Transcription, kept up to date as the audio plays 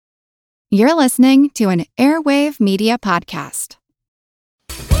You're listening to an Airwave Media Podcast.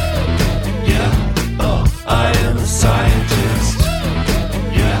 I am a scientist.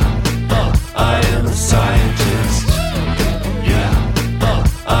 I am a scientist.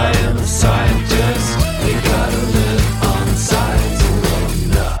 I am a scientist. We gotta live on science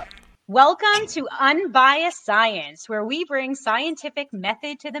alone. Welcome to Unbiased Science, where we bring scientific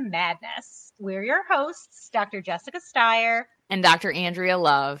method to the madness. We're your hosts, Dr. Jessica Steyer and Dr. Andrea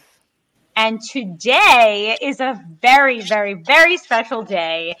Love. And today is a very, very, very special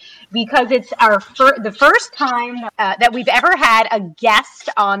day because it's the first time that we've ever had a guest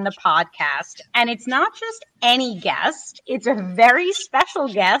on the podcast. And it's not just any guest. It's a very special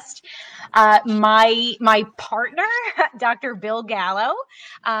guest. My partner, Dr. Bill Gallo.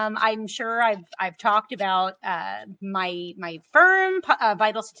 I'm sure I've talked about my firm,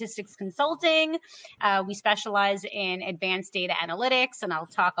 Vital Statistics Consulting. We specialize in advanced data analytics, and I'll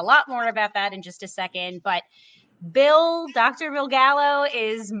talk a lot more about that in just a second. But Dr. Bill Gallo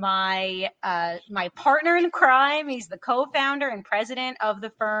is my partner in crime. He's the co-founder and president of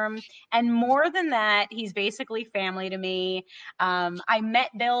the firm. And more than that, he's basically family to me. I met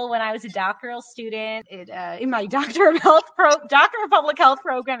Bill when I was a doctoral student in my Doctor of Public Health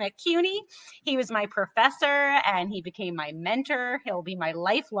program at CUNY. He was my professor and he became my mentor. He'll be my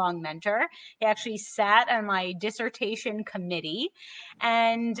lifelong mentor. He actually sat on my dissertation committee.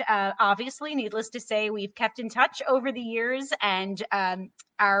 And obviously, needless to say, we've kept in touch over the years, and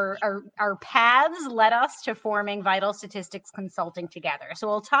our paths led us to forming Vital Statistics Consulting together. So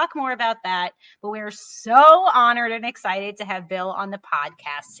we'll talk more about that, but we're so honored and excited to have Bill on the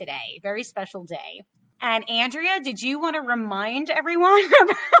podcast today. Very special day. And Andrea, did you want to remind everyone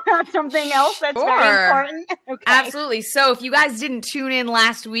about something else that's very important? Okay. Absolutely. So if you guys didn't tune in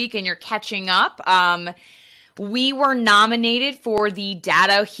last week and you're catching up, we were nominated for the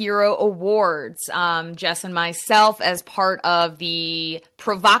Data Hero Awards, Jess and myself, as part of the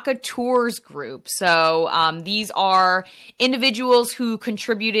Provocateurs group. So these are individuals who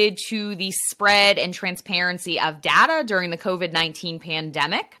contributed to the spread and transparency of data during the COVID-19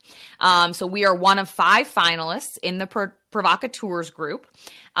 pandemic. So we are one of 5 finalists in the Provocateurs group.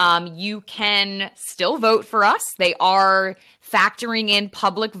 You can still vote for us. They are factoring in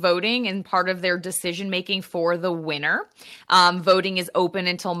public voting and part of their decision making for the winner. Voting is open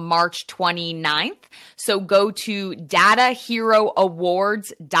until March 29th. So go to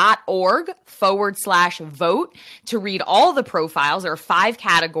dataheroawards.org/vote to read all the profiles. There are 5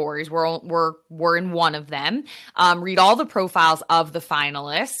 categories. We're in one of them. Read all the profiles of the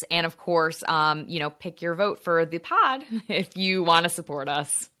finalists. And of course, pick your vote for the pod if you want to support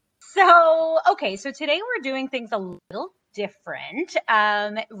us. So today we're doing things a little different.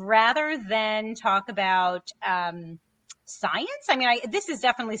 Rather than talk about science, this is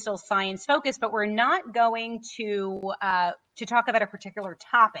definitely still science focused, but we're not going to talk about a particular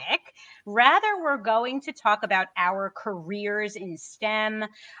topic. Rather, we're going to talk about our careers in STEM,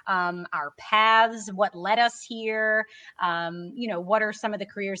 our paths, what led us here, what are some of the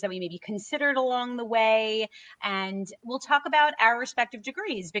careers that we maybe considered along the way. And we'll talk about our respective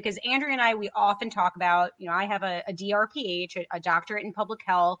degrees because Andrea and we often talk about, I have a DRPH, a doctorate in public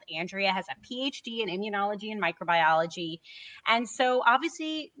health. Andrea has a PhD in immunology and microbiology. And so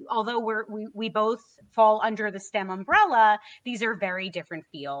obviously, although we both fall under the STEM umbrella, these are very different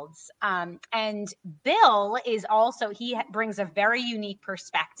fields. And Bill is also, he brings a very unique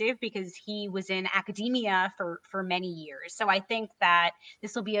perspective because he was in academia for many years. So I think that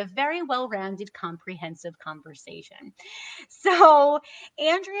this will be a very well-rounded, comprehensive conversation. So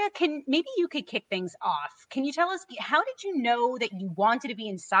Andrea, maybe you could kick things off. Can you tell us, how did you know that you wanted to be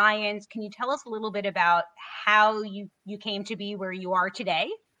in science? Can you tell us a little bit about how you came to be where you are today?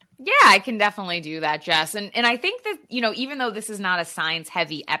 Yeah, I can definitely do that, Jess. And I think that, even though this is not a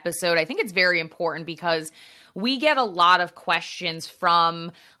science-heavy episode, I think it's very important because we get a lot of questions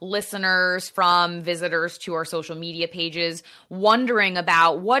from listeners, from visitors to our social media pages, wondering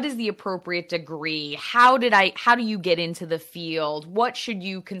about what is the appropriate degree? How do you get into the field? What should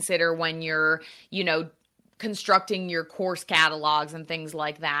you consider when you're, constructing your course catalogs and things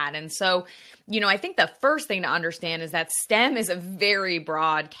like that. And so, I think the first thing to understand is that STEM is a very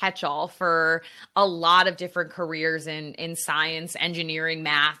broad catch-all for a lot of different careers in science, engineering,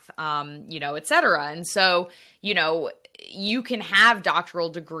 math, et cetera. And so, you can have doctoral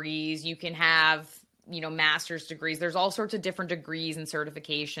degrees, you can have master's degrees. There's all sorts of different degrees and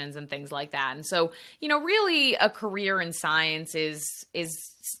certifications and things like that. And so, really a career in science is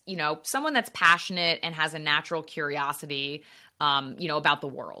someone that's passionate and has a natural curiosity about the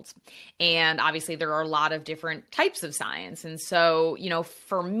world. And obviously there are a lot of different types of science. And so,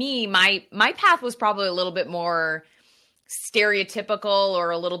 for me, my path was probably a little bit more stereotypical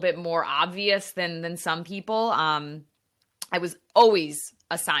or a little bit more obvious than some people. I was always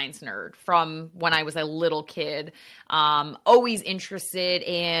a science nerd from when I was a little kid, always interested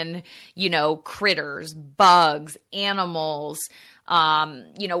in, critters, bugs, animals,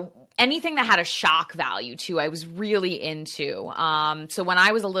 anything that had a shock value too, I was really into. So when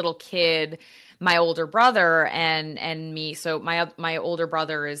I was a little kid, my older brother and me, so my older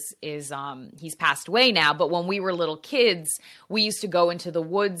brother is he's passed away now, but when we were little kids, we used to go into the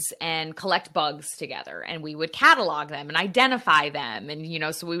woods and collect bugs together, and we would catalog them and identify them.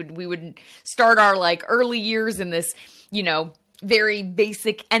 And, so we would start our like early years in this, very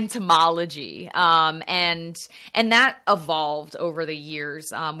basic entomology. And that evolved over the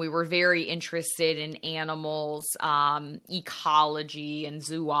years. We were very interested in animals, ecology and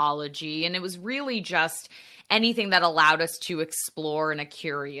zoology. And it was really just anything that allowed us to explore in a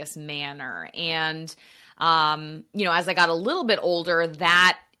curious manner. And, as I got a little bit older,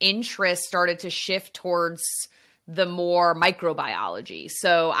 that interest started to shift towards the more microbiology.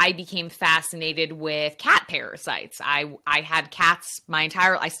 So I became fascinated with cat parasites. I had cats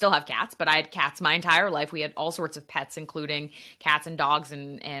I still have cats, but I had cats my entire life. We had all sorts of pets, including cats and dogs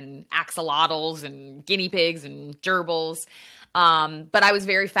and axolotls and guinea pigs and gerbils. But I was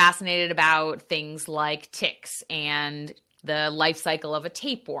very fascinated about things like ticks and the life cycle of a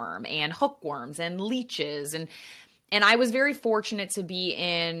tapeworm and hookworms and leeches. And I was very fortunate to be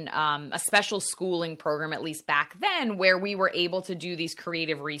in a special schooling program, at least back then, where we were able to do these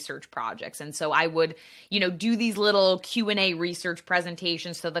creative research projects. And so I would, do these little Q&A research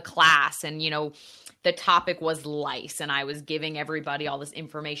presentations to the class. And, the topic was lice. And I was giving everybody all this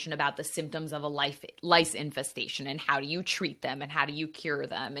information about the symptoms of a lice infestation and how do you treat them and how do you cure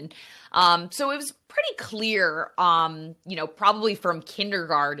them. And so it was pretty clear, probably from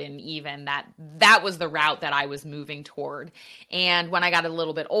kindergarten even, that was the route that I was moving toward. And when I got a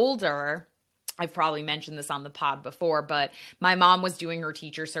little bit older, I've probably mentioned this on the pod before, but my mom was doing her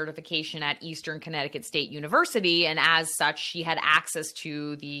teacher certification at Eastern Connecticut State University. And as such, she had access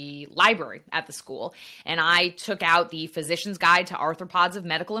to the library at the school. And I took out the Physician's Guide to Arthropods of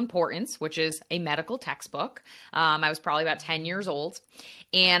Medical Importance, which is a medical textbook. I was probably about 10 years old.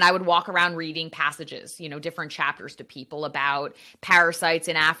 And I would walk around reading passages, different chapters to people about parasites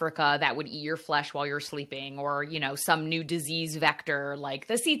in Africa that would eat your flesh while you're sleeping, or, some new disease vector like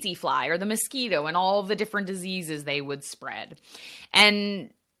the tsetse fly or the mosquito and all of the different diseases they would spread.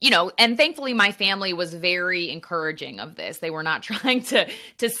 And and thankfully my family was very encouraging of this. They were not trying to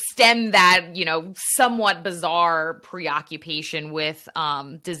stem that, somewhat bizarre preoccupation with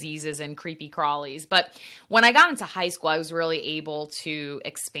diseases and creepy crawlies. But when I got into high school, I was really able to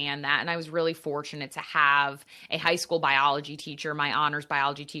expand that. And I was really fortunate to have a high school biology teacher, my honors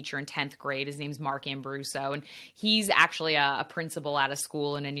biology teacher in 10th grade. His name's Mark Ambruso, and he's actually a principal at a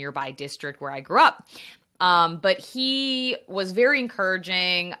school in a nearby district where I grew up. But he was very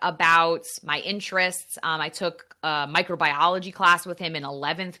encouraging about my interests. I took a microbiology class with him in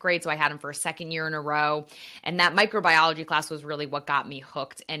 11th grade, so I had him for a second year in a row. And that microbiology class was really what got me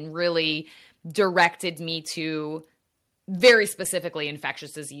hooked and really directed me to very specifically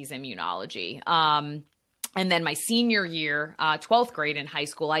infectious disease immunology. And then my senior year, 12th grade in high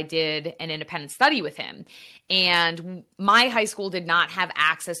school, I did an independent study with him. And my high school did not have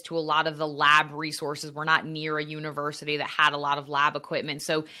access to a lot of the lab resources. We're not near a university that had a lot of lab equipment.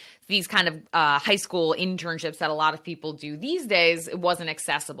 So these kind of high school internships that a lot of people do these days, it wasn't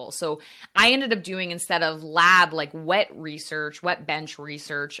accessible. So I ended up doing, instead of lab, like wet bench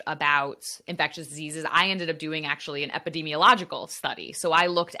research about infectious diseases, I ended up doing actually an epidemiological study. So I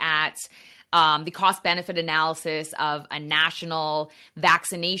looked at the cost-benefit analysis of a national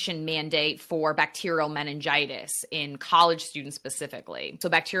vaccination mandate for bacterial meningitis in college students specifically. So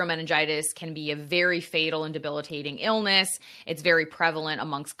bacterial meningitis can be a very fatal and debilitating illness. It's very prevalent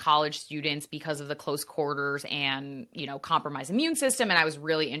amongst college students because of the close quarters and, compromised immune system. And I was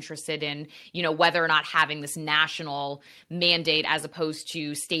really interested in, whether or not having this national mandate as opposed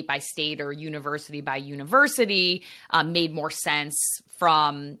to state by state or university by university made more sense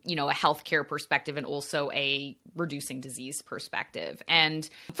from, a healthcare perspective and also a reducing disease perspective. And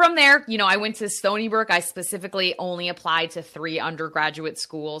from there, I went to Stony Brook. I specifically only applied to 3 undergraduate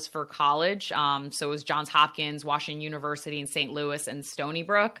schools for college. So it was Johns Hopkins, Washington University in St. Louis, and Stony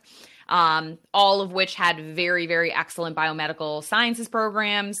Brook. all of which had very, very excellent biomedical sciences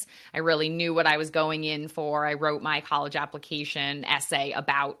programs. I really knew what I was going in for. I wrote my college application essay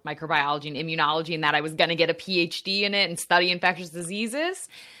about microbiology and immunology and that I was going to get a PhD in it and study infectious diseases.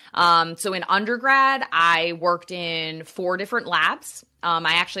 So in undergrad, I worked in 4 different labs.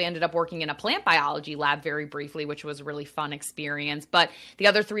 I actually ended up working in a plant biology lab very briefly, which was a really fun experience. But the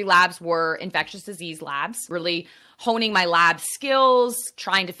other 3 labs were infectious disease labs, really honing my lab skills,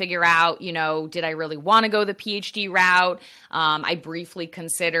 trying to figure out, did I really want to go the PhD route? I briefly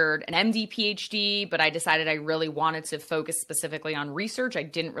considered an MD PhD, but I decided I really wanted to focus specifically on research. I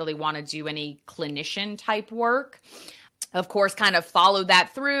didn't really want to do any clinician type work. Of course, kind of followed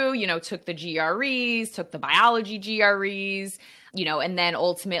that through, took the GREs, took the biology GREs, and then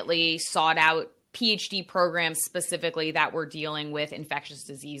ultimately sought out PhD programs specifically that were dealing with infectious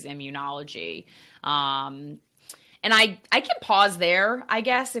disease immunology. And I can pause there, I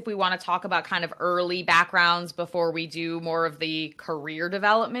guess, if we want to talk about kind of early backgrounds before we do more of the career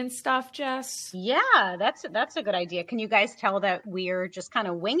development stuff, Jess. Yeah, that's a good idea. Can you guys tell that we're just kind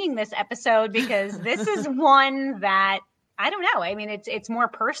of winging this episode because this is one that I don't know. I mean, it's more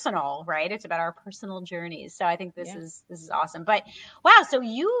personal, right? It's about our personal journeys. So I think this is awesome. But wow, so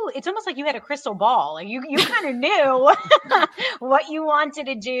it's almost like you had a crystal ball. Like you kind of knew what you wanted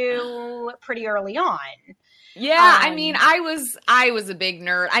to do pretty early on. Yeah, I mean, I was a big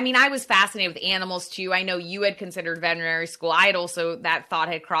nerd. I mean, I was fascinated with animals too. I know you had considered veterinary school. I had also, that thought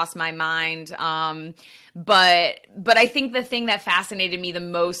had crossed my mind. But I think the thing that fascinated me the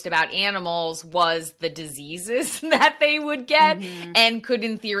most about animals was the diseases that they would get and could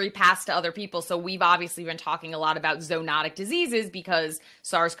in theory pass to other people. So we've obviously been talking a lot about zoonotic diseases because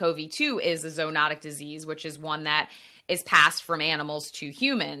SARS-CoV-2 is a zoonotic disease, which is one that is passed from animals to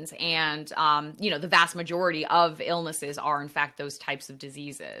humans. And, the vast majority of illnesses are in fact those types of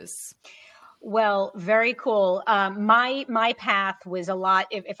diseases. Well, very cool. My path was a lot,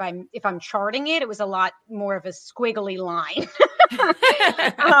 if I'm charting it, it was a lot more of a squiggly line.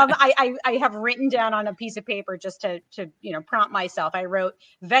 I have written down on a piece of paper just to prompt myself. I wrote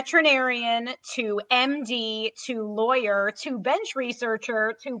veterinarian to MD to lawyer to bench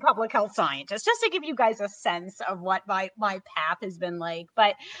researcher to public health scientist, just to give you guys a sense of what my path has been like.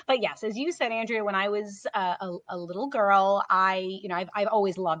 But yes, as you said, Andrea, when I was a little girl, I've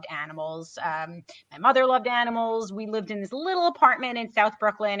always loved animals. My mother loved animals. We lived in this little apartment in South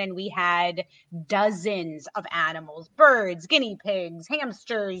Brooklyn, and we had dozens of animals, birds, guinea pigs,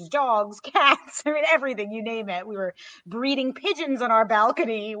 hamsters, dogs, cats, I mean, everything, you name it. We were breeding pigeons on our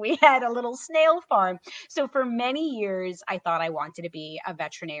balcony. We had a little snail farm. So for many years, I thought I wanted to be a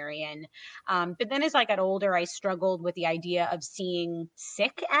veterinarian. But then as I got older, I struggled with the idea of seeing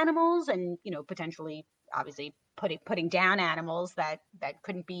sick animals and, potentially, obviously, putting down animals that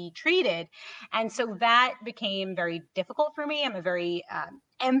couldn't be treated. And so that became very difficult for me. I'm a very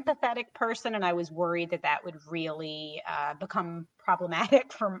empathetic person, and I was worried that would really become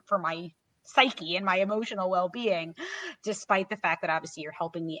problematic for my psyche and my emotional well-being, despite the fact that obviously you're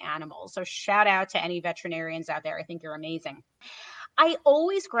helping the animals. So shout out to any veterinarians out there. I think you're amazing. I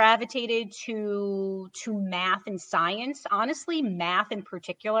always gravitated to math and science, honestly, math in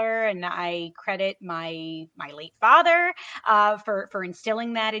particular. And I credit my late father for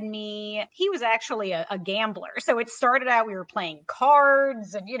instilling that in me. He was actually a gambler. So it started out, we were playing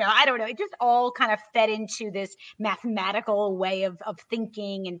cards and, I don't know, it just all kind of fed into this mathematical way of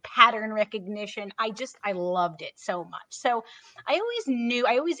thinking and pattern recognition. I loved it so much. So I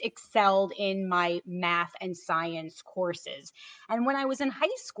always excelled in my math and science courses. And when I was in high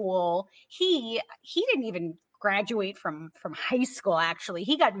school, he didn't even graduate from high school, actually.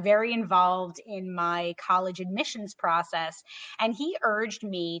 He got very involved in my college admissions process, and he urged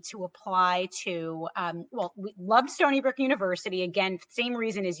me to apply to, we loved Stony Brook University. Again, same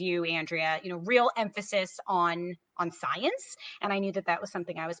reason as you, Andrea, real emphasis on science. And I knew that was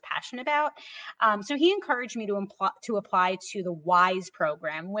something I was passionate about. So he encouraged me to apply to the WISE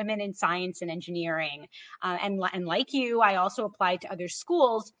program, Women in Science and Engineering. And like you, I also applied to other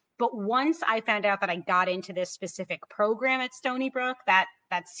schools. But once I found out that I got into this specific program at Stony Brook, that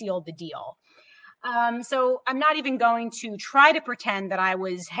sealed the deal. So I'm not even going to try to pretend that I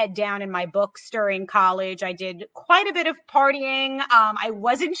was head down in my books during college. I did quite a bit of partying. I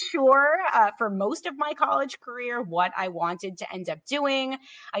wasn't sure for most of my college career what I wanted to end up doing.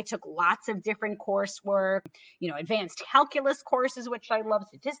 I took lots of different coursework, advanced calculus courses, which I love,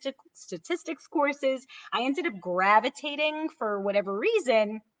 statistics courses. I ended up gravitating, for whatever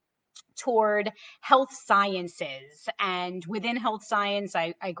reason, toward health sciences. And within health science,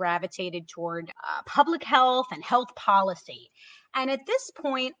 I gravitated toward public health and health policy. And at this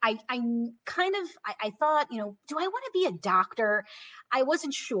point, I thought, do I want to be a doctor? I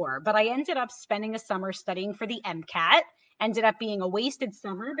wasn't sure, but I ended up spending a summer studying for the MCAT. Ended up being a wasted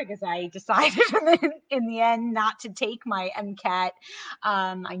summer because I decided in the end not to take my MCAT.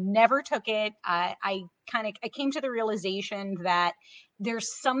 I never took it. I came to the realization that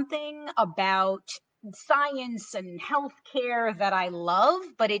there's something about science and healthcare that I love,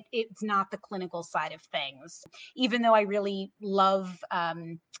 but it's not the clinical side of things. Even though I really love,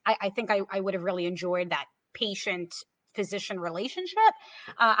 I think I would have really enjoyed that patient physician relationship.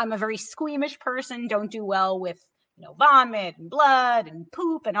 I'm a very squeamish person, don't do well with vomit and blood and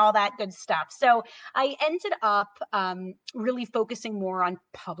poop and all that good stuff. So I ended up really focusing more on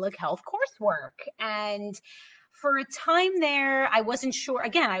public health coursework. And for a time there, I wasn't sure.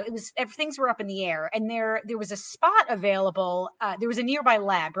 Again, things were up in the air, and there was a spot available. There was a nearby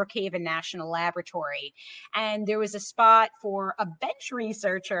lab, Brookhaven National Laboratory, and there was a spot for a bench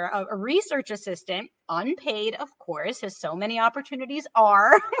researcher, a research assistant, unpaid, of course, as so many opportunities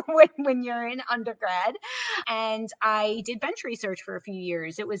are when you're in undergrad. And I did bench research for a few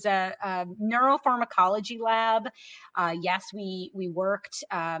years. It was a neuropharmacology lab. Yes, we worked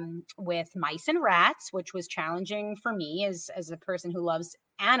with mice and rats, which was challenging for me as a person who loves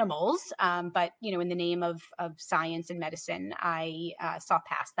animals. But, in the name of science and medicine, I saw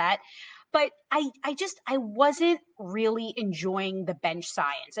past that. But I wasn't really enjoying the bench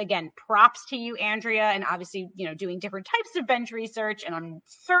science. Again, props to you, Andrea, and obviously, doing different types of bench research. And I'm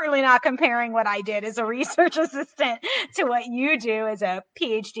certainly not comparing what I did as a research assistant to what you do as a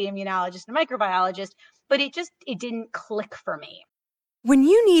PhD immunologist and microbiologist. But it didn't click for me. When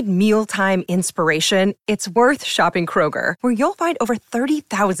you need mealtime inspiration, it's worth shopping Kroger, where you'll find over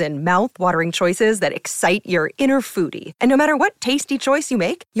 30,000 mouth-watering choices that excite your inner foodie. And no matter what tasty choice you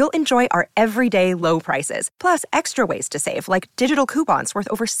make, you'll enjoy our everyday low prices, plus extra ways to save, like digital coupons worth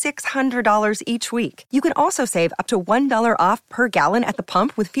over $600 each week. You can also save up to $1 off per gallon at the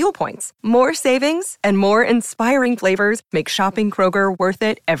pump with fuel points. More savings and more inspiring flavors make shopping Kroger worth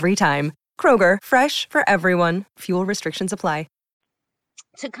it every time. Kroger, fresh for everyone. Fuel restrictions apply.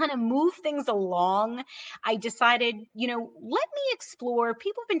 To kind of move things along, I decided, let me explore.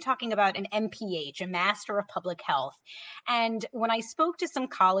 People have been talking about an MPH, a Master of Public Health. And when I spoke to some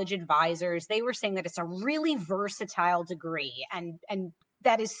college advisors, they were saying that it's a really versatile degree. And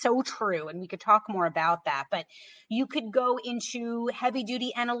that is so true. And we could talk more about that. But you could go into heavy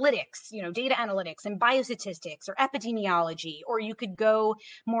duty analytics, data analytics and biostatistics or epidemiology, or you could go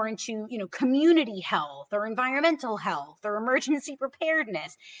more into, community health or environmental health or emergency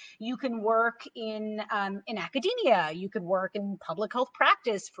preparedness. You can work in academia. You could work in public health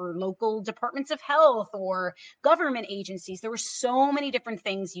practice for local departments of health or government agencies. There were so many different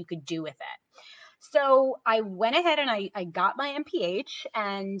things you could do with it. So I went ahead and I got my MPH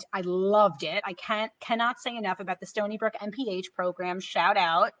and I loved it. I cannot say enough about the Stony Brook MPH program. Shout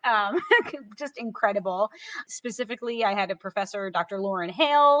out. Just incredible. Specifically, I had a professor, Dr. Lauren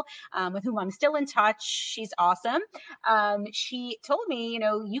Hale, with whom I'm still in touch. She's awesome. She told me, you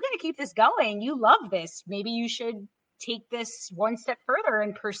got to keep this going. You love this. Maybe you should take this one step further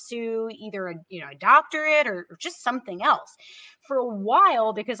and pursue either a doctorate or just something else. For a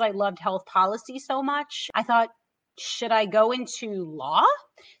while, because I loved health policy so much, I thought, should I go into law?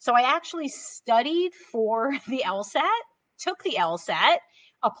 So I actually studied for the LSAT, took the LSAT,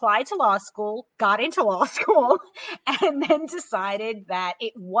 applied to law school, got into law school, and then decided that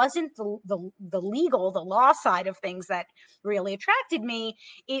it wasn't the law side of things that really attracted me.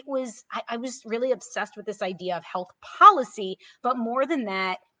 It was, I was really obsessed with this idea of health policy, but more than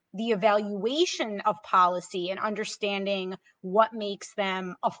that, the evaluation of policy and understanding what makes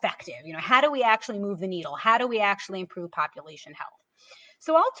them effective. How do we actually move the needle? How do we actually improve population health?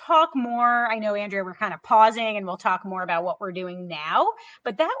 So I'll talk more. I know, Andrea, we're kind of pausing and we'll talk more about what we're doing now,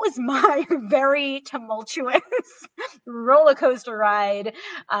 but that was my very tumultuous roller coaster ride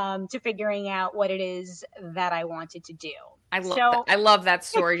to figuring out what it is that I wanted to do. I love that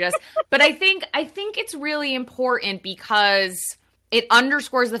story, Jess. But I think it's really important because it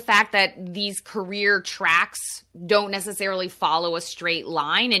underscores the fact that these career tracks don't necessarily follow a straight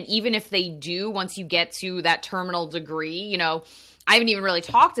line. And even if they do, once you get to that terminal degree, I haven't even really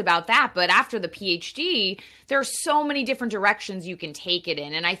talked about that, but after the PhD, there are so many different directions you can take it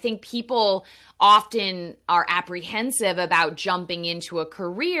in. And I think people often are apprehensive about jumping into a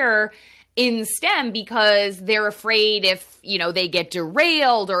career in STEM because they're afraid if, they get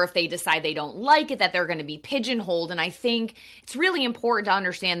derailed or if they decide they don't like it, that they're going to be pigeonholed. And I think it's really important to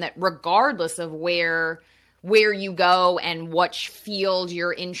understand that regardless of where where you go and what field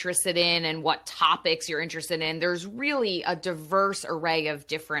you're interested in and what topics you're interested in. There's really a diverse array of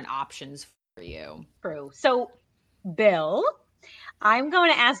different options for you. True. So, Bill, I'm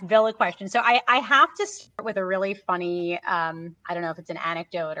going to ask Bill a question. So I have to start with a really funny, I don't know if it's an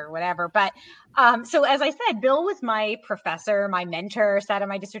anecdote or whatever, but so as I said, Bill was my professor, my mentor, sat on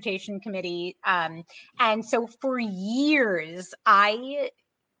my dissertation committee. And so for years, I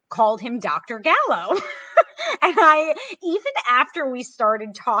called him Dr. Gallo. And even after we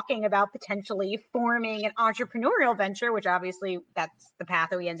started talking about potentially forming an entrepreneurial venture, which obviously that's the path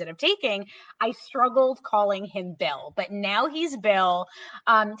that we ended up taking, I struggled calling him Bill. But now he's Bill.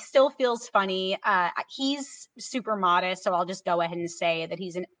 Still feels funny. He's super modest, so I'll just go ahead and say that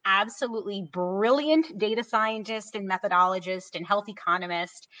he's an absolutely brilliant data scientist and methodologist and health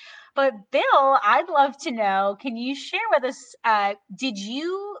economist. But Bill, I'd love to know, can you share with us, did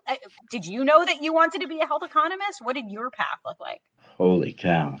you know that you wanted to be a health economist? What did your path look like? Holy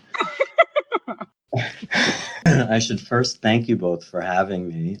cow. I should first thank you both for having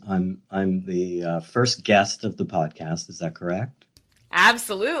me. I'm the first guest of the podcast. Is that correct?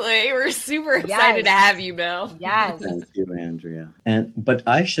 Absolutely. We're super excited to have you, Bill. Yes. Thank you, Andrea. But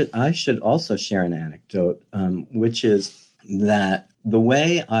I should also share an anecdote, which is that the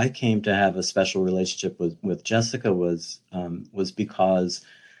way I came to have a special relationship with Jessica was because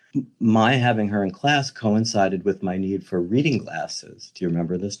my having her in class coincided with my need for reading glasses. Do you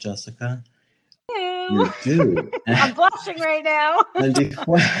remember this, Jessica? You do. I'm blushing right now.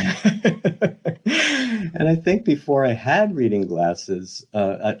 And I think before I had reading glasses,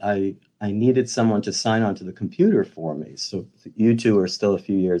 I needed someone to sign on to the computer for me. So you two are still a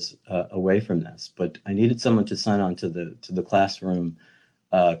few years away from this, but I needed someone to sign on to the classroom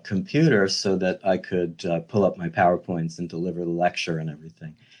computer so that I could pull up my PowerPoints and deliver the lecture and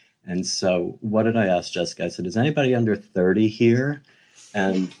everything. And so what did I ask Jessica? I said, is anybody under 30 here?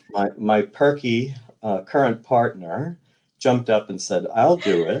 And my perky current partner jumped up and said, I'll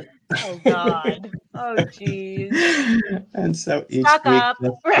do it. Oh, God. Oh, geez. And so each Stuck week... up.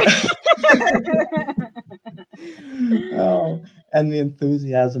 Oh, and the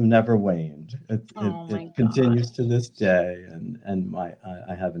enthusiasm never waned. It continues to this day. And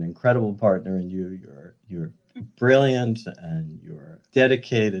I have an incredible partner in you. You're brilliant and you're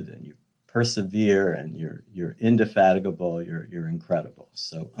dedicated and you persevere and you're indefatigable. You're incredible.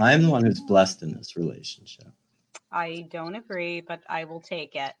 So I'm the one who's blessed in this relationship. I don't agree, but I will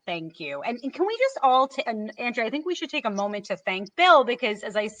take it. Thank you. And can we just all, and Andrea, I think we should take a moment to thank Bill because,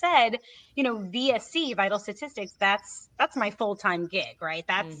 as I said, VSC, Vital Statistics, that's my full-time gig, right?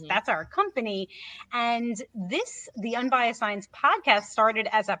 That's our company. And the Unbiased Science podcast started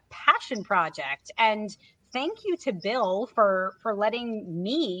as a passion project. And thank you to Bill for letting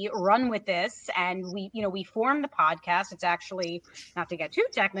me run with this. And we formed the podcast. It's actually, not to get too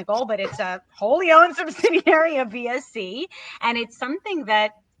technical, but it's a wholly owned subsidiary of VSC. And it's something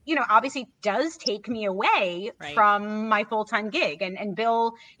that, obviously does take me away from my full-time gig. And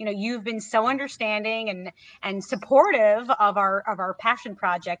Bill, you've been so understanding and supportive of our passion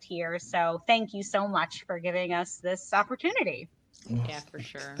project here. So thank you so much for giving us this opportunity. Yeah, for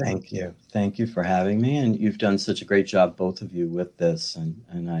sure. Thank you. Thank you for having me. And you've done such a great job, both of you, with this.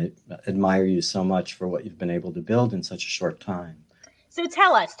 And I admire you so much for what you've been able to build in such a short time. So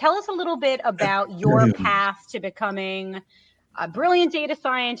tell us a little bit about your path to becoming a brilliant data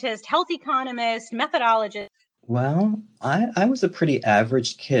scientist, health economist, methodologist. Well, I was a pretty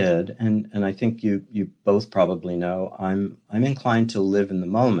average kid. And I think you both probably know I'm inclined to live in the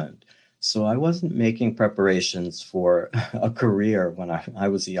moment. So I wasn't making preparations for a career when I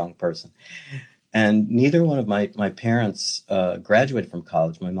was a young person. And neither one of my parents graduated from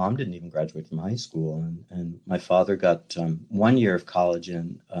college. My mom didn't even graduate from high school. And my father got 1 year of college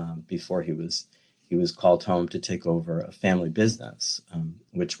in before he was called home to take over a family business,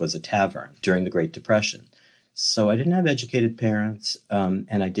 which was a tavern during the Great Depression. So I didn't have educated parents,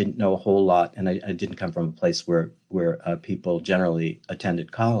 and I didn't know a whole lot, and I didn't come from a place where people generally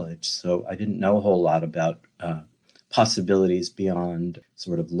attended college. So I didn't know a whole lot about possibilities beyond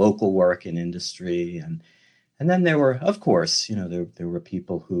sort of local work in industry. And then there were, of course, there were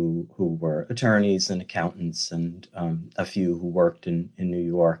people who were attorneys and accountants and a few who worked in New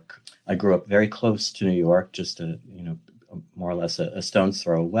York. I grew up very close to New York, just more or less a stone's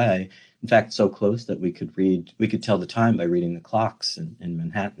throw away. In fact, so close that we could tell the time by reading the clocks in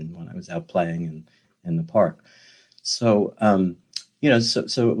Manhattan when I was out playing in the park. So,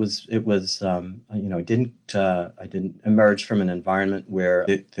 so it was. I didn't emerge from an environment where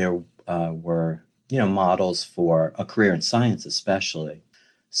there were models for a career in science, especially.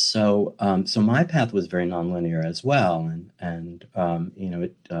 So my path was very nonlinear as well, and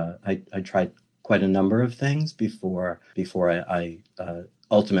I tried quite a number of things before I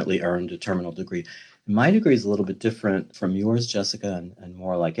ultimately earned a terminal degree. My degree is a little bit different from yours, Jessica, and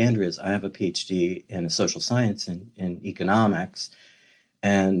more like Andrea's. I have a PhD in a social science in economics,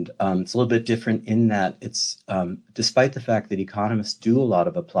 and it's a little bit different in that it's, despite the fact that economists do a lot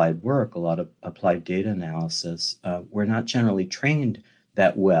of applied work, a lot of applied data analysis, we're not generally trained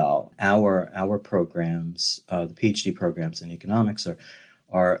that well. Our programs, the PhD programs in economics,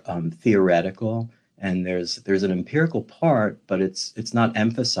 are theoretical, and there's an empirical part, but it's not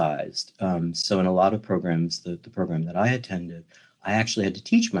emphasized. So in a lot of programs, the program that I attended, I actually had to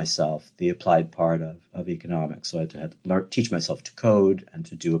teach myself the applied part of economics. So I had to teach myself to code and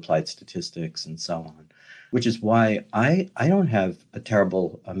to do applied statistics and so on, which is why I don't have a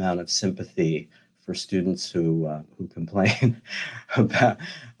terrible amount of sympathy for students who complain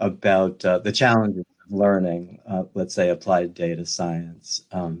about the challenges of learning, let's say, applied data science.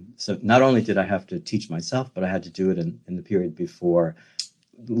 So not only did I have to teach myself, but I had to do it in the period before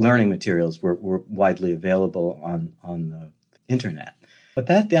learning materials were widely available on the internet. But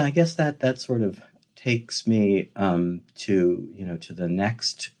I guess that sort of takes me to the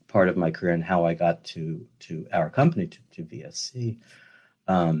next part of my career and how I got to our company, to VSC.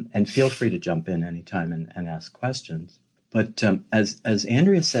 And feel free to jump in anytime and ask questions. But as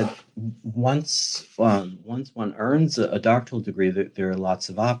Andrea said, once one earns a doctoral degree, there are lots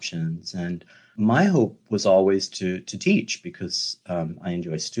of options. And my hope was always to teach, because I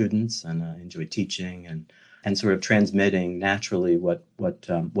enjoy students and I enjoy teaching and sort of transmitting naturally what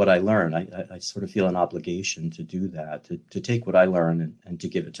I learn. I sort of feel an obligation to do that, to take what I learn and to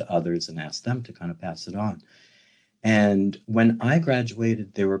give it to others and ask them to kind of pass it on. And when I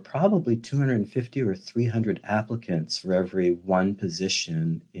graduated, there were probably 250 or 300 applicants for every one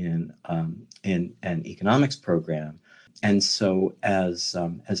position in an economics program. And so as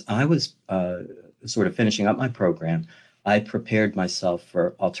I was sort of finishing up my program, I prepared myself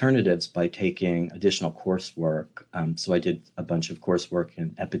for alternatives by taking additional coursework. So I did a bunch of coursework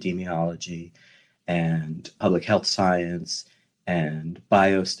in epidemiology and public health science and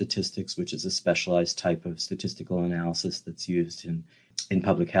biostatistics, which is a specialized type of statistical analysis that's used in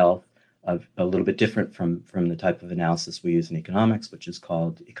public health, a little bit different from the type of analysis we use in economics, which is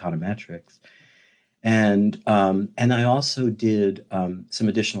called econometrics. And I also did some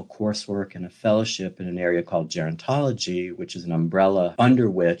additional coursework and a fellowship in an area called gerontology, which is an umbrella under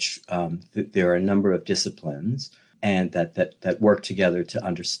which there are a number of disciplines and that work together to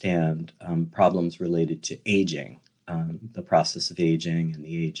understand problems related to aging. The process of aging and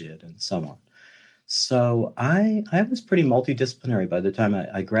the aged and so on. So I was pretty multidisciplinary by the time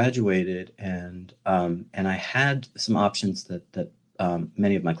I graduated, and I had some options that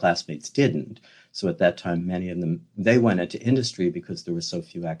many of my classmates didn't. So at that time, many of them, they went into industry because there were so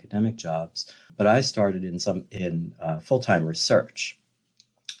few academic jobs. But I started in full-time research.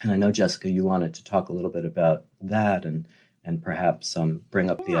 And I know, Jessica, you wanted to talk a little bit about that and perhaps bring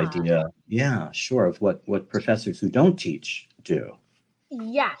up the idea, sure, of what professors who don't teach do.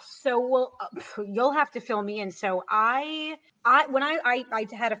 Yes. So, you'll have to fill me in. So when I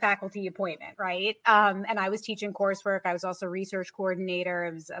had a faculty appointment, right? And I was teaching coursework. I was also research coordinator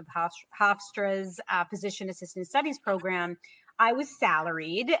of Hofstra's physician assistant studies program. I was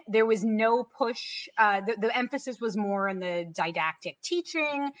salaried. There was no push. The emphasis was more on the didactic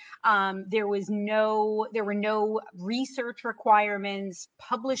teaching. There were no research requirements,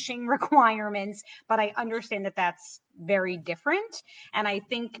 publishing requirements, but I understand that that's very different. And I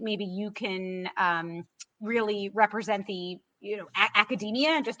think maybe you can really represent the academia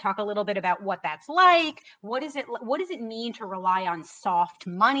and just talk a little bit about what that's like. What does it mean to rely on soft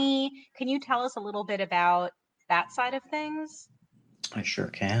money? Can you tell us a little bit about that side of things? I sure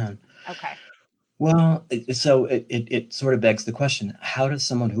can. Okay. Well, so it sort of begs the question, how does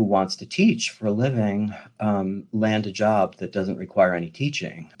someone who wants to teach for a living land a job that doesn't require any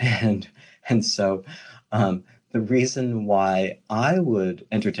teaching? And so the reason why I would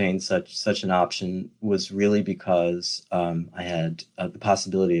entertain such an option was really because I had the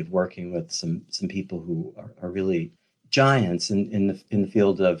possibility of working with some people who are really giants in the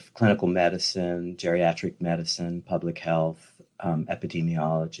field of clinical medicine, geriatric medicine, public health,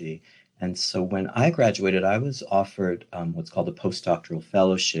 epidemiology. And so when I graduated, I was offered what's called a postdoctoral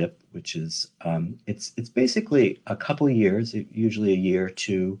fellowship, which is it's basically a couple of years, usually a year or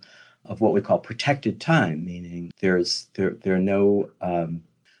two, of what we call protected time, meaning there are no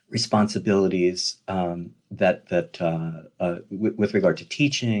responsibilities with regard to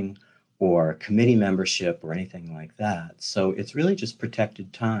teaching or committee membership or anything like that. So it's really just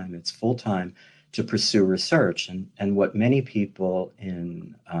protected time. It's full time to pursue research. And what many people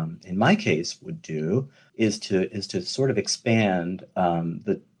in my case would do is to sort of expand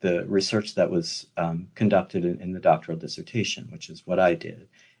the research that was conducted in the doctoral dissertation, which is what I did.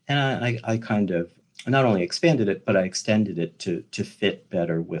 And I kind of not only expanded it, but I extended it to fit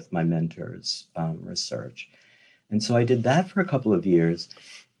better with my mentor's research. And so I did that for a couple of years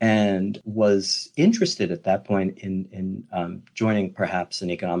and was interested at that point in joining perhaps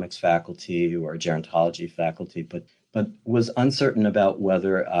an economics faculty or a gerontology faculty, but was uncertain about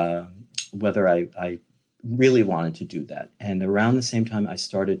whether I really wanted to do that. And around the same time, I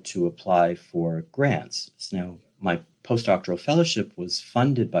started to apply for grants. So now my postdoctoral fellowship was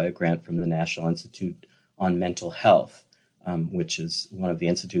funded by a grant from the National Institute on Mental Health, which is one of the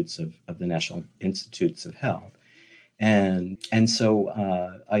institutes of the National Institutes of Health. And so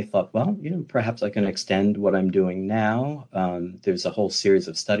I thought, well, perhaps I can extend what I'm doing now. There's a whole series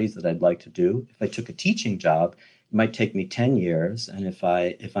of studies that I'd like to do. If I took a teaching job, it might take me 10 years. And if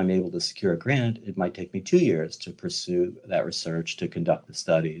I'm able to secure a grant, it might take me 2 years to pursue that research, to conduct the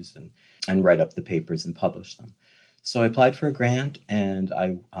studies and write up the papers and publish them. So I applied for a grant and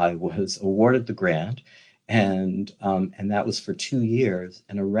I was awarded the grant. And that was for 2 years.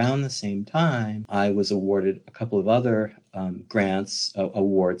 And around the same time, I was awarded a couple of other grants,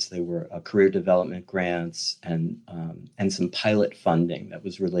 awards. They were career development grants and some pilot funding that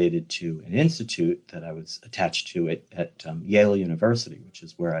was related to an institute that I was attached to at Yale University, which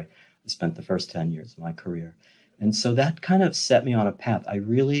is where I spent the first 10 years of my career. And so that kind of set me on a path.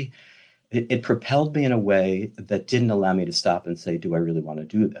 It propelled me in a way that didn't allow me to stop and say, do I really want to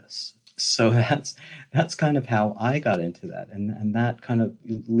do this? So that's kind of how I got into that. And that kind of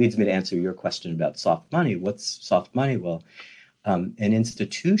leads me to answer your question about soft money. What's soft money? Well, an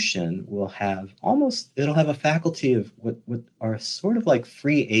institution will have a faculty of what are sort of like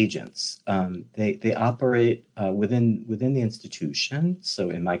free agents. They operate within the institution. So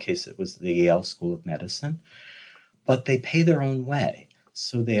in my case, it was the Yale School of Medicine, but they pay their own way.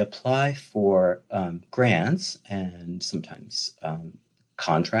 So they apply for grants and sometimes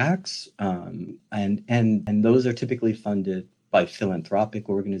contracts, and those are typically funded by philanthropic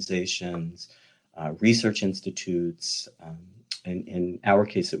organizations, research institutes. In our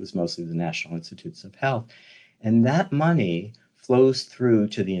case, it was mostly the National Institutes of Health. And that money flows through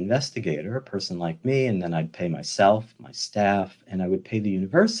to the investigator, a person like me, and then I'd pay myself, my staff, and I would pay the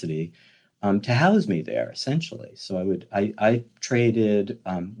university to house me there, essentially. So I traded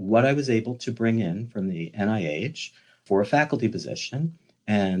what I was able to bring in from the NIH for a faculty position.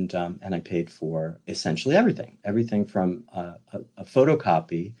 And I paid for essentially everything from a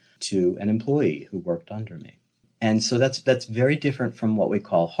photocopy to an employee who worked under me. And so that's very different from what we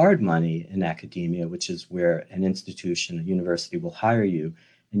call hard money in academia, which is where an institution, a university will hire you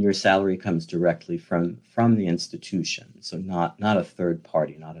and your salary comes directly from the institution. So not a third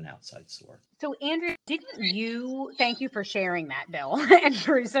party, not an outside source. So Andrea, thank you for sharing that, Bill, and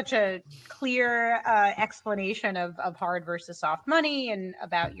for such a clear explanation of hard versus soft money and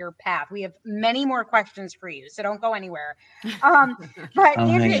about your path. We have many more questions for you, so don't go anywhere. But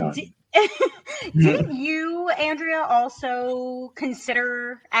Andrea, did you, Andrea, also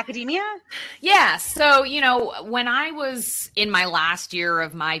consider academia? Yeah. So, when I was in my last year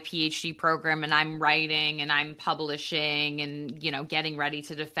of my PhD program and I'm writing and I'm publishing and, getting ready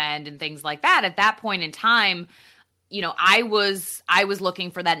to defend and things like that, at that point in time, I was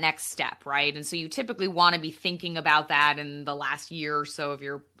looking for that next step, right? And so you typically want to be thinking about that in the last year or so of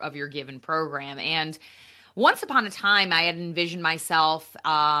your given program. And once upon a time, I had envisioned myself,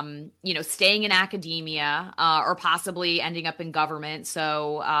 staying in academia or possibly ending up in government.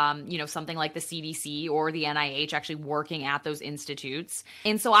 So, something like the CDC or the NIH, actually working at those institutes.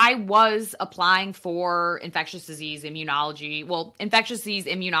 And so I was applying for infectious disease, immunology,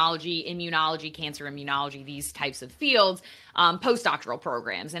 cancer immunology, these types of fields, postdoctoral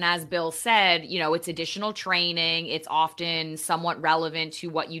programs. And as Bill said, it's additional training. It's often somewhat relevant to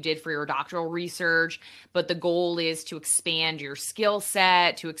what you did for your doctoral research, but the goal is to expand your skill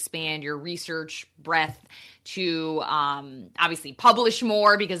set, to expand your research breadth, to obviously publish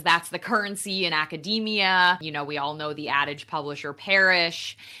more because that's the currency in academia. We all know the adage, publish or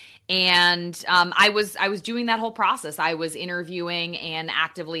perish. And I was doing that whole process. I was interviewing and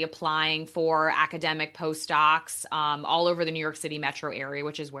actively applying for academic postdocs all over the New York City metro area,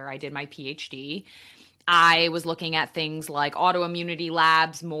 which is where I did my PhD. I was looking at things like autoimmunity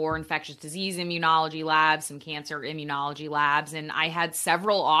labs, more infectious disease immunology labs, some cancer immunology labs, and I had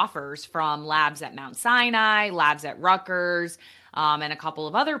several offers from labs at Mount Sinai, labs at Rutgers, and a couple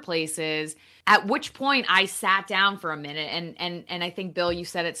of other places. At which point I sat down for a minute and I think, Bill, you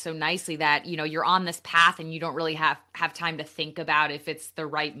said it so nicely that, you know, you're on this path and you don't really have time to think about if it's the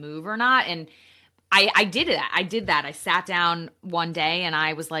right move or not. And I did it. I did that. I sat down one day and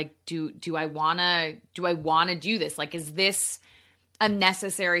I was like, do I want to do this? Like, is this a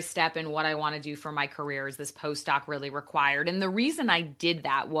necessary step in what I want to do for my career? Is this postdoc really required? And the reason I did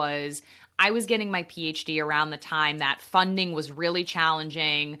that was I was getting my PhD around the time that funding was really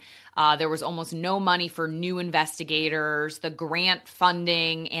challenging. There was almost no money for new investigators. The grant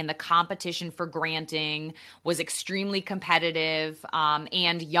funding and the competition for granting was extremely competitive.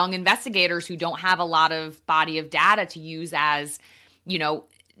 And young investigators who don't have a lot of body of data to use as, you know,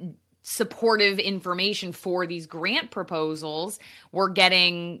 supportive information for these grant proposals were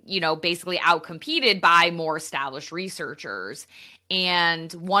getting, you know, basically outcompeted by more established researchers.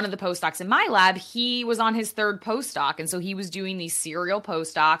 And one of the postdocs in my lab, he was on his third postdoc. And so he was doing these serial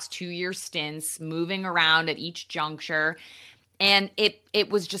postdocs, 2-year stints, moving around at each juncture. And it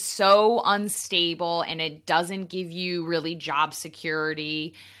was just so unstable, and it doesn't give you really job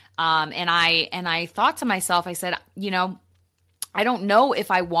security. And I thought to myself, I said, you know, I don't know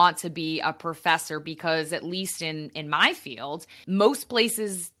if I want to be a professor, because at least in my field, most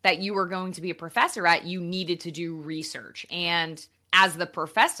places that you were going to be a professor at, you needed to do research. And as the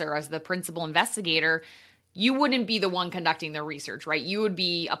professor, as the principal investigator, you wouldn't be the one conducting the research, right? You would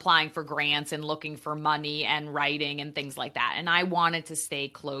be applying for grants and looking for money and writing and things like that. And I wanted to stay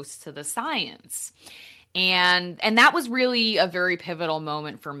close to the science. And that was really a very pivotal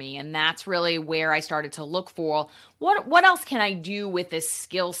moment for me. And that's really where I started to look for what else can I do with this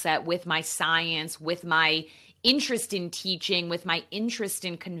skill set, with my science, with my interest in teaching, with my interest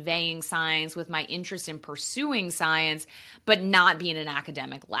in conveying science, with my interest in pursuing science, but not be in an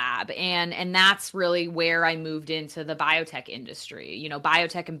academic lab. And that's really where I moved into the biotech industry. You know,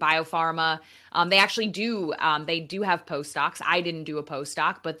 biotech and biopharma, they actually do have postdocs. I didn't do a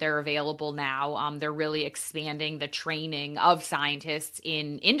postdoc, but they're available now. They're really expanding the training of scientists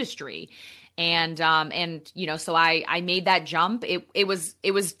in industry. And you know, so I made that jump. It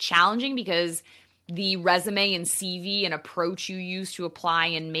was challenging because the resume and CV and approach you use to apply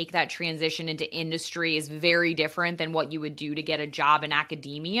and make that transition into industry is very different than what you would do to get a job in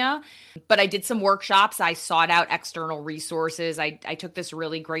academia. But I did some workshops. I sought out external resources. I took this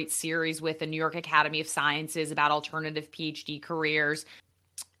really great series with the New York Academy of Sciences about alternative PhD careers.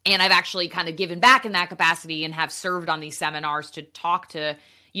 And I've actually kind of given back in that capacity and have served on these seminars to talk to,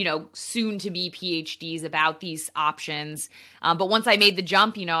 you know, soon to be PhDs about these options. But once I made the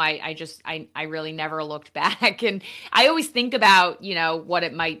jump, you know, I really never looked back. And I always think about, you know, what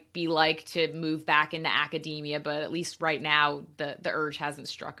it might be like to move back into academia, but at least right now, the urge hasn't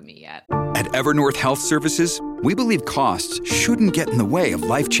struck me yet. At Evernorth Health Services, we believe costs shouldn't get in the way of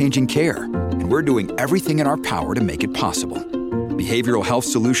life-changing care, and we're doing everything in our power to make it possible. Behavioral health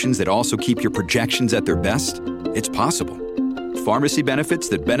solutions that also keep your projections at their best? It's possible. Pharmacy benefits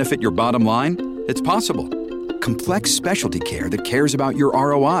that benefit your bottom line? It's possible. Complex specialty care that cares about your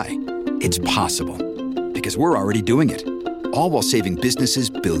ROI? It's possible. Because we're already doing it. All while saving businesses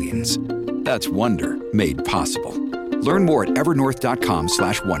billions. That's Wonder made possible. Learn more at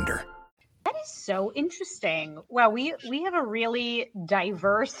evernorth.com/wonder. That is so interesting. Wow, we have a really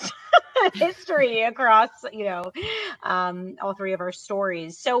diverse history across, you know, all three of our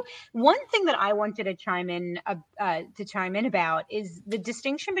stories. So one thing that I wanted to chime in about is the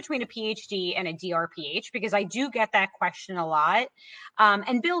distinction between a PhD and a DRPH, because I do get that question a lot.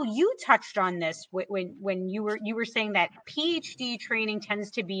 And Bill, you touched on this when you were saying that PhD training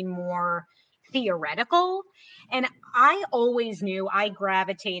tends to be more theoretical. And I always knew I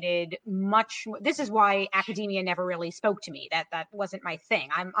gravitated much. This is why academia never really spoke to me. That wasn't my thing.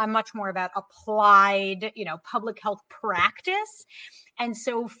 I'm much more about applied, you know, public health practice. And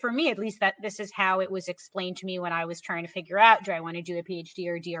so for me, at least, that this is how it was explained to me when I was trying to figure out, do I want to do a PhD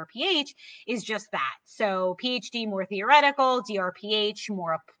or a DRPH, is just that. So PhD, more theoretical, DRPH,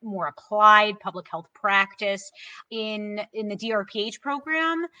 more applied public health practice. In the DRPH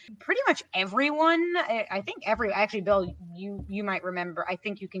program, pretty much everyone, actually, Bill, you might remember, I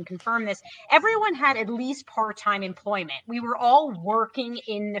think you can confirm this, everyone had at least part-time employment. We were all working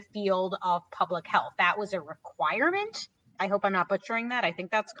in the field of public health. That was a requirement I hope I'm not butchering that. I think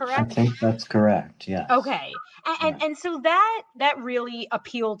that's I correct. think that's correct. Yes. Okay. And, Yeah. and so that really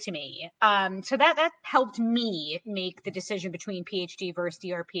appealed to me. So that helped me make the decision between PhD versus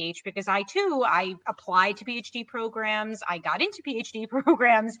DRPH, because I applied to PhD programs. I got into PhD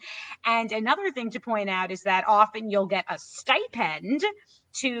programs. And another thing to point out is that often you'll get a stipend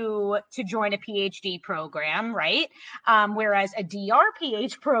to join a PhD program, right? Whereas a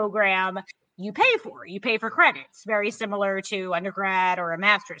DRPH program, you pay for credits, very similar to undergrad or a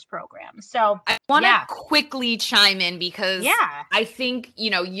master's program. So I want to yeah. quickly chime in because Yeah. I think,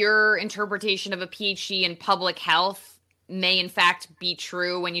 your interpretation of a PhD in public health may in fact be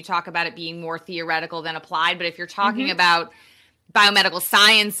true when you talk about it being more theoretical than applied. But if you're talking about biomedical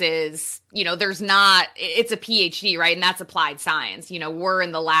sciences, it's a PhD, right? And that's applied science. We're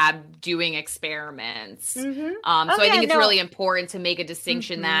in the lab doing experiments. So I think it's really important to make a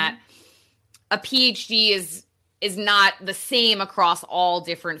distinction that a PhD is not the same across all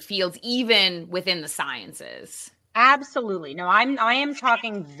different fields, even within the sciences. Absolutely. No, I am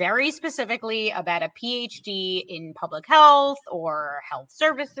talking very specifically about a PhD in public health or health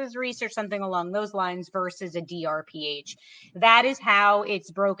services research, something along those lines, versus a DRPH. That is how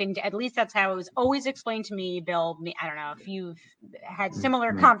it's broken. At least that's how it was always explained to me, Bill. I don't know if you've had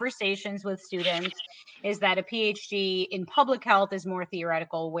similar conversations with students, is that a PhD in public health is more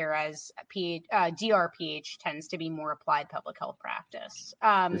theoretical, whereas DRPH tends to be more applied public health practice.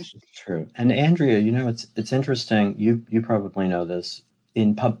 This is true. And Andrea, it's interesting. You probably know this.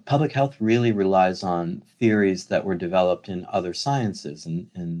 In public health really relies on theories that were developed in other sciences,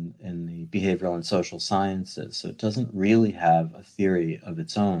 in the behavioral and social sciences. So it doesn't really have a theory of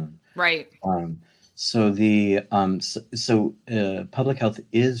its own. Right. So public health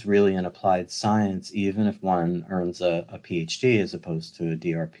is really an applied science, even if one earns a PhD as opposed to a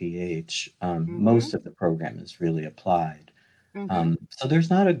DRPH. Most of the program is really applied. So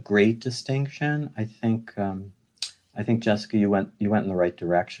there's not a great distinction. I think Jessica, you went in the right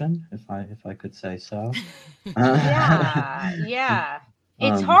direction, if I could say so. Yeah.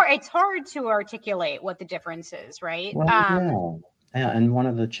 It's hard to articulate what the difference is, right? Well, yeah, and one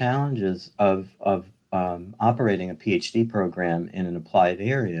of the challenges of operating a PhD program in an applied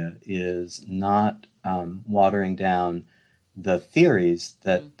area is not watering down the theories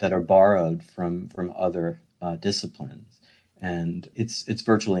that are borrowed from other disciplines. And it's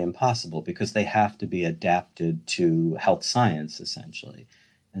virtually impossible because they have to be adapted to health science, essentially.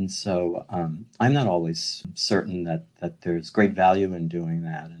 And so I'm not always certain that there's great value in doing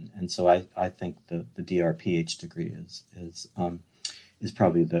that. And so I think the DRPH degree is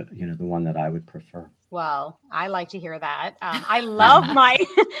probably the one that I would prefer. Well, I like to hear that. I love my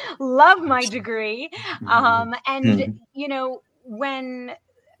love my degree. And when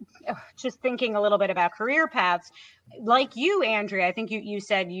just thinking a little bit about career paths, like you, Andrea, I think you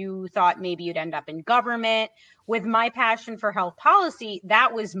said you thought maybe you'd end up in government. With my passion for health policy,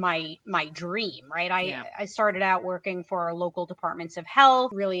 that was my dream, right? I started out working for local departments of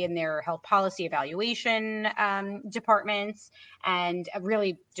health, really in their health policy evaluation departments. And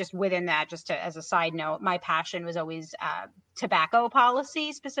really just within that, as a side note, my passion was always tobacco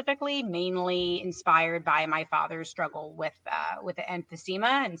policy, specifically, mainly inspired by my father's struggle with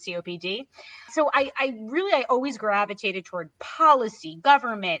emphysema and COPD. So I always gravitated toward policy,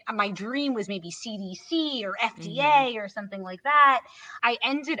 government. My dream was maybe CDC or FDA or something like that. I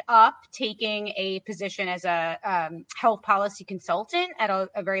ended up taking a position as a health policy consultant at a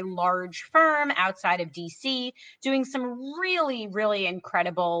very large firm outside of DC, doing some really, really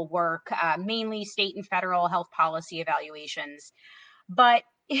incredible work, mainly state and federal health policy evaluations. But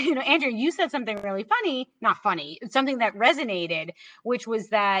Andrea, you said something really not funny, something that resonated, which was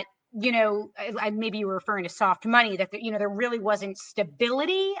that, maybe you were referring to soft money, that, there really wasn't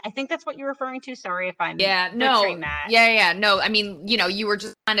stability. I think that's what you're referring to. Sorry if I'm butchering that. Yeah. No, I mean, you were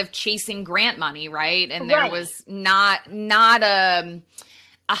just kind of chasing grant money, right? And there was not a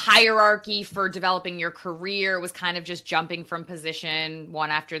hierarchy for developing your career. It was kind of just jumping from position one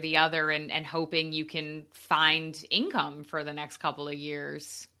after the other and hoping you can find income for the next couple of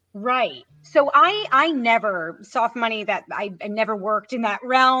years. Right. So I never, soft money, that I never worked in that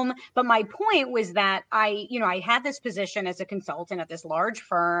realm. But my point was that I had this position as a consultant at this large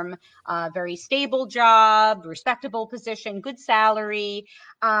firm, very stable job, respectable position, good salary.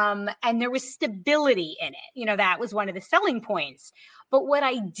 And there was stability in it. That was one of the selling points. But what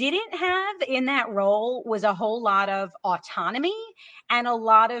I didn't have in that role was a whole lot of autonomy and a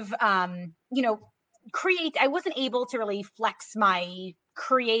lot of, I wasn't able to really flex my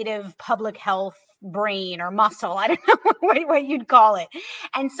creative public health brain or muscle. I don't know what you'd call it.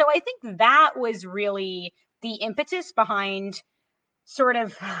 And so I think that was really the impetus behind sort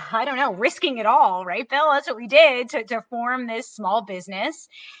of, I don't know, risking it all, right, Bill? That's what we did to form this small business.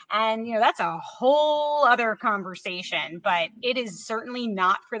 And, that's a whole other conversation, but it is certainly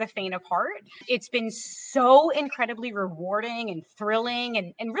not for the faint of heart. It's been so incredibly rewarding and thrilling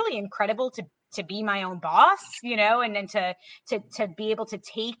and really incredible to be my own boss, and then to be able to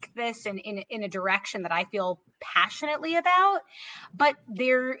take this in a direction that I feel passionately about. But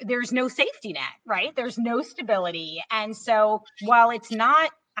there's no safety net, right? There's no stability. And so while it's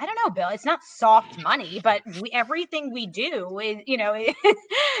not, I don't know, Bill, it's not soft money, but everything we do is,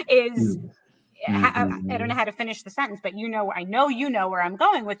 is I don't know how to finish the sentence, but I know where I'm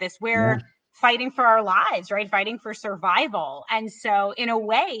going with this. We're fighting for our lives, right? Fighting for survival. And so in a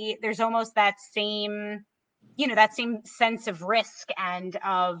way, there's almost that same sense of risk and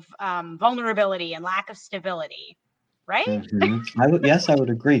of vulnerability and lack of stability, right? Yes, I would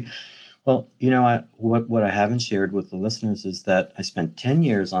agree. Well, what I haven't shared with the listeners is that I spent 10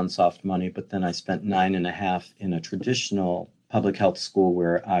 years on soft money, but then I spent 9.5 in a traditional public health school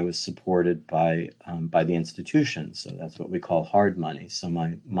where I was supported by the institution. So that's what we call hard money. So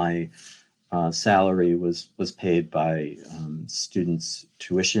my salary was paid by students'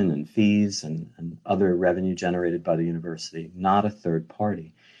 tuition and fees and other revenue generated by the university, not a third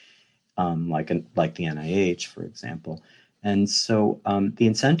party, like the NIH, for example. And so the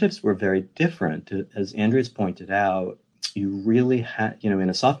incentives were very different. As Andrea's pointed out, you really in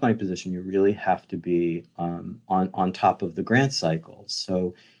a soft money position, you really have to be on top of the grant cycle.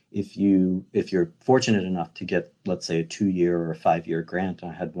 So if you're fortunate enough to get, let's say, a 2-year or a 5-year grant,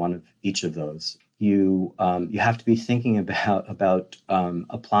 I had one of each of those. You have to be thinking about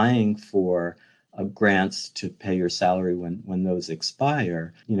applying for grants to pay your salary when those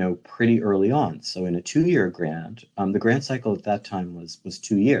expire, pretty early on. So in a 2-year grant, the grant cycle at that time was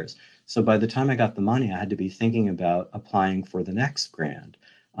 2 years. So by the time I got the money, I had to be thinking about applying for the next grant.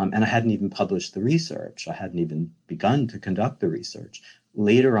 And I hadn't even published the research. I hadn't even begun to conduct the research.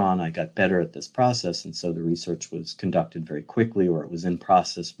 Later on, I got better at this process, and so the research was conducted very quickly, or it was in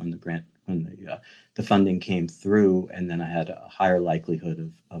process when the funding came through, and then I had a higher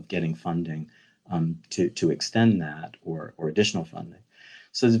likelihood of getting funding to extend that or additional funding.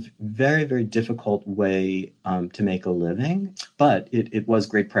 So it's a very, very difficult way to make a living, but it was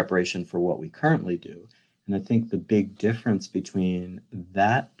great preparation for what we currently do. And I think the big difference between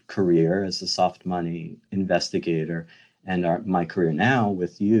that career as a soft money investigator and my career now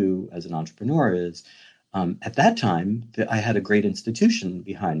with you as an entrepreneur is at that time, I had a great institution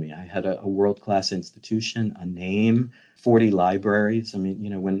behind me. I had a world-class institution, a name, 40 libraries. I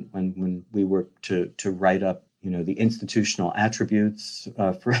mean, when we were to write up, the institutional attributes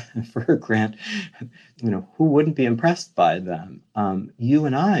for a grant, who wouldn't be impressed by them? You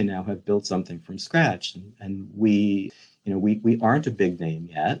and I now have built something from scratch, and we aren't a big name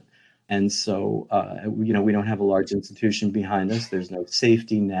yet. And so, we don't have a large institution behind us. There's no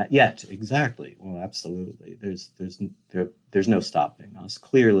safety net yet. Exactly. Well, absolutely. There's no stopping us,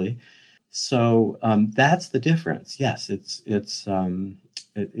 clearly. So that's the difference. Yes, it's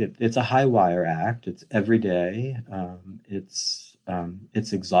a high wire act. It's every day. It's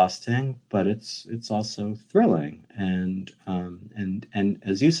exhausting, but it's also thrilling. And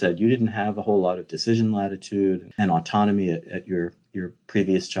as you said, you didn't have a whole lot of decision latitude and autonomy at your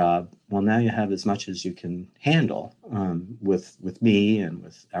previous job. Well, now you have as much as you can handle with me and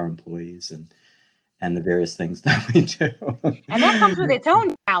with our employees and the various things that we do. And that comes with its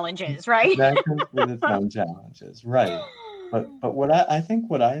own challenges, right? That comes with its own challenges, right. But what I think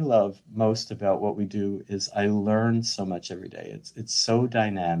what I love most about what we do is I learn so much every day. It's so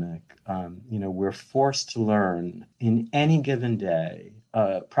dynamic. We're forced to learn in any given day,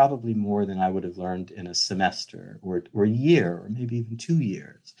 probably more than I would have learned in a semester or a year or maybe even 2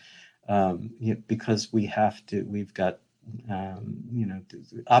 years, because we've got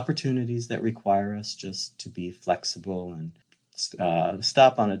opportunities that require us just to be flexible and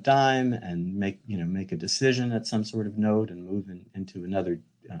stop on a dime and make a decision at some sort of node and move into another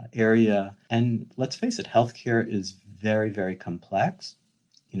area. And let's face it, healthcare is very, very complex.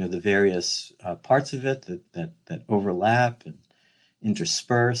 The various parts of it that overlap and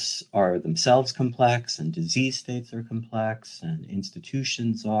intersperse are themselves complex, and disease states are complex, and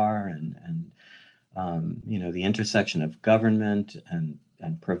institutions are, and the intersection of government and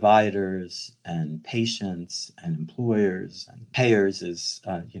providers and patients and employers and payers is,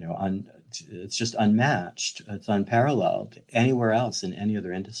 it's just unmatched. It's unparalleled anywhere else in any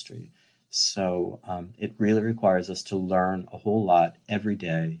other industry. So it really requires us to learn a whole lot every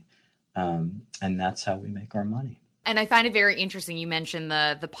day. And that's how we make our money. And I find it very interesting. You mentioned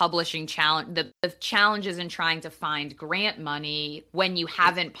the publishing challenge, the challenges in trying to find grant money when you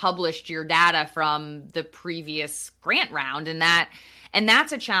haven't published your data from the previous grant round, and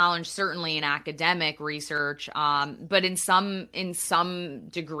that's a challenge certainly in academic research. But in some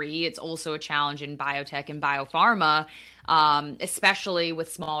degree, it's also a challenge in biotech and biopharma, especially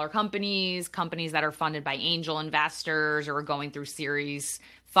with smaller companies that are funded by angel investors or are going through series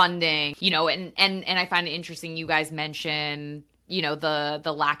funding, and I find it interesting you guys mention,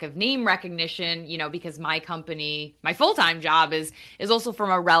 the lack of name recognition, because my company, my full-time job is also from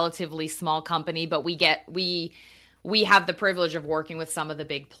a relatively small company, but we have the privilege of working with some of the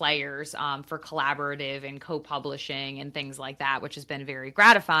big players for collaborative and co-publishing and things like that, which has been very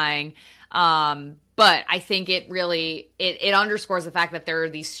gratifying. But I think it really, it underscores the fact that there are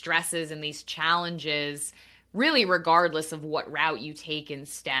these stresses and these challenges really regardless of what route you take in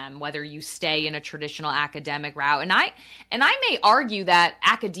STEM, whether you stay in a traditional academic route. And I may argue that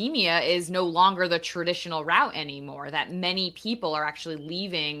academia is no longer the traditional route anymore, that many people are actually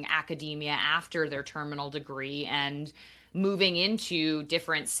leaving academia after their terminal degree and moving into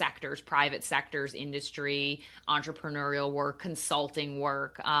different sectors, private sectors, industry, entrepreneurial work, consulting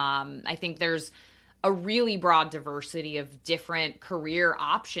work. I think there's a really broad diversity of different career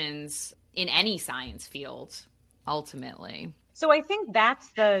options in any science field, ultimately. So I think that's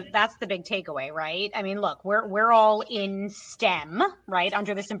the big takeaway, right? I mean, look, we're all in STEM, right?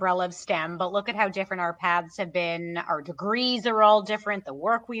 Under this umbrella of STEM, but look at how different our paths have been. Our degrees are all different. The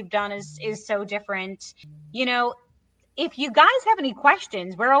work we've done is so different. If you guys have any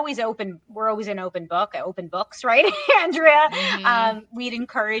questions, we're always open. We're always an open books, right, Andrea? Mm-hmm. We'd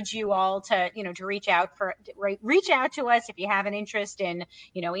encourage you all to reach out to us if you have an interest in,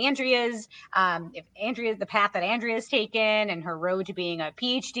 Andrea's, the path that Andrea's taken and her road to being a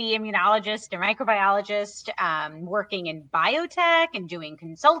PhD immunologist and microbiologist, working in biotech and doing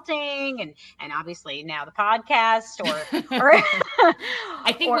consulting and obviously now the podcast or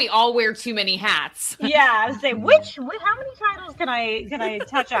I think we all wear too many hats. Yeah, I was saying how many titles can I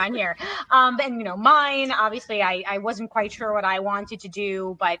touch on here? And mine, obviously I wasn't quite sure what I wanted to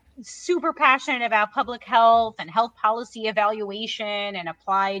do, but super passionate about public health and health policy evaluation and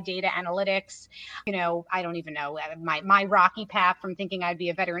applied data analytics. I don't even know my rocky path from thinking I'd be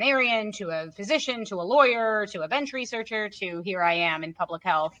a veterinarian to a physician to a lawyer to a bench researcher to here I am in public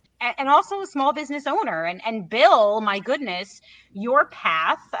health and also a small business owner. And Bill, my goodness, your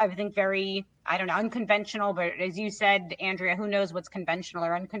path, I think very, I don't know, unconventional, but as you said, Andrea, who knows what's conventional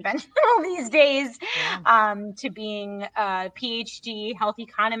or unconventional these days, to being a PhD health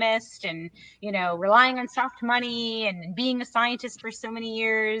economist and, relying on soft money and being a scientist for so many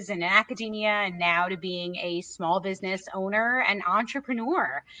years and in academia and now to being a small business owner and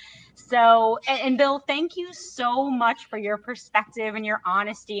entrepreneur. So, and Bill, thank you so much for your perspective and your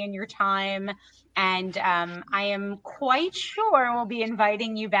honesty and your time. And I am quite sure we'll be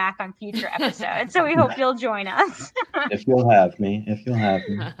inviting you back on future episodes. So we hope you'll join us. If you'll have me.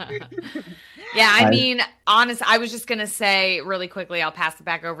 Yeah, I mean, honest, I was just going to say really quickly, I'll pass it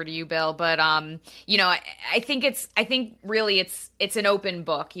back over to you, Bill. But, I think really it's an open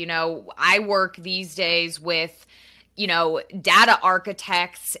book. I work these days with data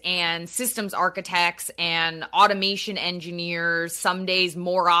architects and systems architects and automation engineers, some days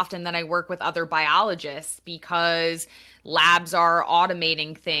more often than I work with other biologists because labs are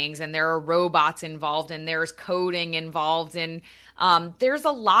automating things and there are robots involved and there's coding involved and there's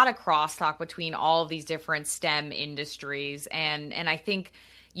a lot of crosstalk between all of these different STEM industries. And I think,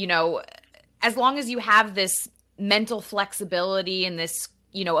 as long as you have this mental flexibility and this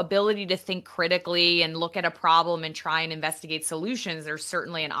ability to think critically and look at a problem and try and investigate solutions, there's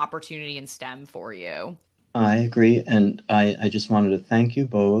certainly an opportunity in STEM for you. I agree. And I just wanted to thank you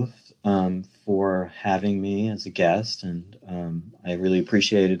both for having me as a guest. And I really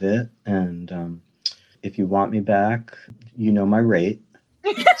appreciated it. And if you want me back, my rate.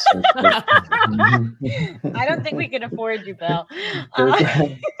 I don't think we can afford you, Bill.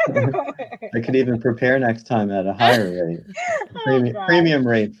 I could even prepare next time at a higher rate. Premium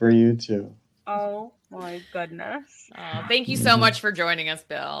rate for you too. Oh my goodness. Thank you so much for joining us,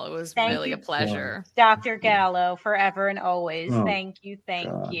 Bill. It was really a pleasure. Dr. Gallo, forever and always. Oh, thank you.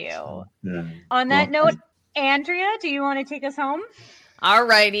 Yeah. On that note, Andrea, do you want to take us home? All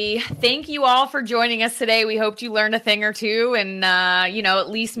righty. Thank you all for joining us today. We hoped you learned a thing or two and, at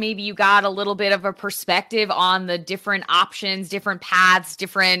least maybe you got a little bit of a perspective on the different options, different paths,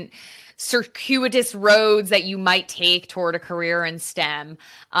 different circuitous roads that you might take toward a career in STEM.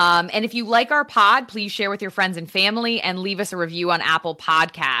 And if you like our pod, please share with your friends and family and leave us a review on Apple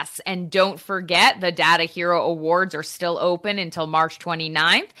Podcasts. And don't forget, the Data Hero Awards are still open until March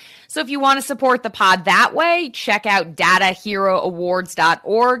 29th. So if you want to support the pod that way, check out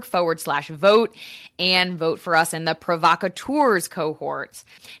dataheroawards.org/vote and vote for us in the Provocateurs cohort.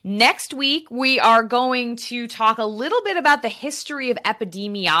 Next week, we are going to talk a little bit about the history of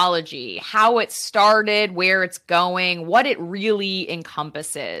epidemiology, how it started, where it's going, what it really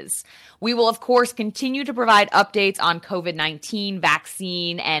encompasses. We will, of course, continue to provide updates on COVID-19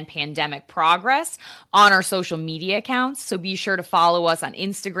 vaccine and pandemic progress on our social media accounts. So be sure to follow us on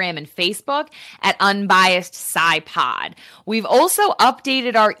Instagram and Facebook at Unbiased SciPod. We've also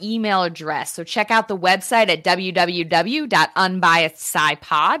updated our email address. So check out the website at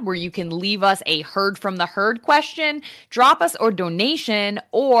www.unbiasedscipod, where you can leave us a Heard from the Herd question, drop us a donation,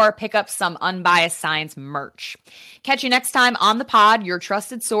 or pick up some Unbiased Science merch. Catch you next time on the pod, your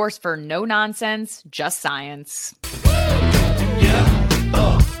trusted source for no nonsense, just science.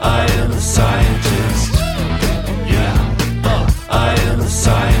 I am the scientist. I am the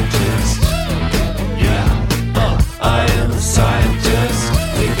scientist.